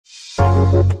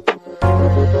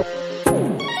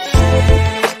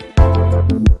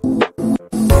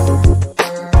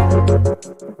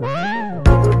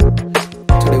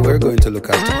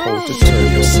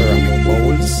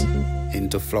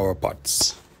into flower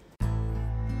pots.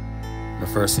 The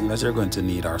first thing that you're going to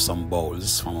need are some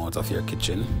bowls from out of your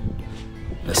kitchen.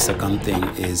 The second thing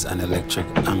is an electric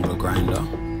angle grinder.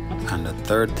 And the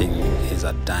third thing is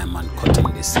a diamond cutting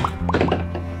disc.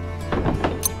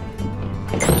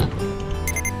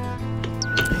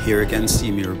 Here you can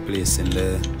see me replacing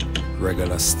the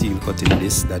regular steel cutting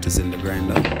disc that is in the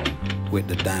grinder with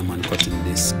the diamond cutting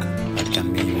disc that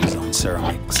can be used on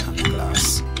ceramics and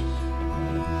glass.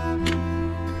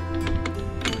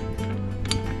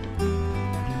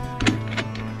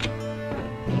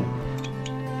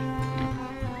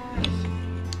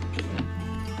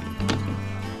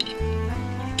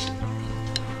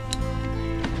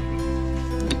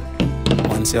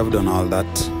 Once you have done all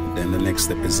that, then the next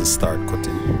step is to start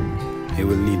cutting. You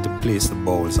will need to place the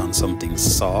bowls on something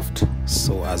soft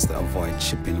so as to avoid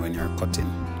chipping when you're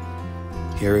cutting.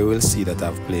 Here you will see that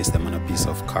I've placed them on a piece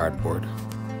of cardboard.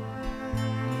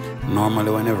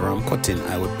 Normally whenever I'm cutting,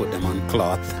 I would put them on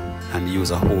cloth and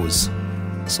use a hose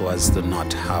so as to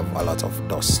not have a lot of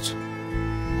dust.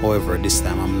 However, this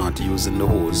time I'm not using the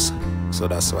hose, so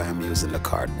that's why I'm using the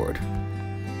cardboard.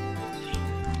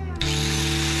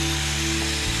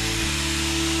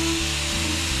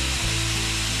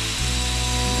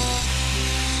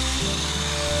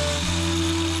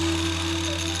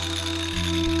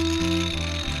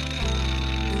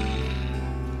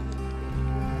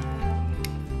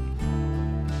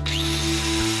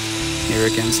 Here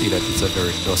you can see that it's a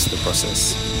very dusty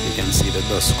process. You can see the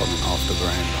dust coming off the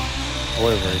grinder.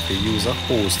 However, if you use a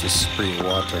hose to spray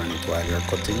water on it while you're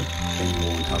cutting, then you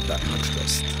won't have that much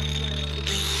dust.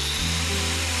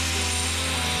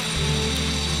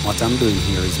 What I'm doing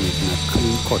here is making a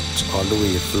clean cut all the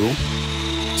way through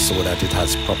so that it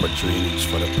has proper drainage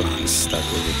for the plants that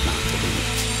will be planted in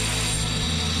it.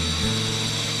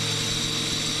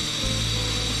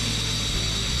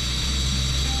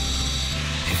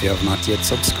 If you have not yet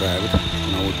subscribed,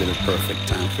 now would be the perfect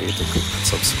time for you to click the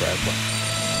subscribe button.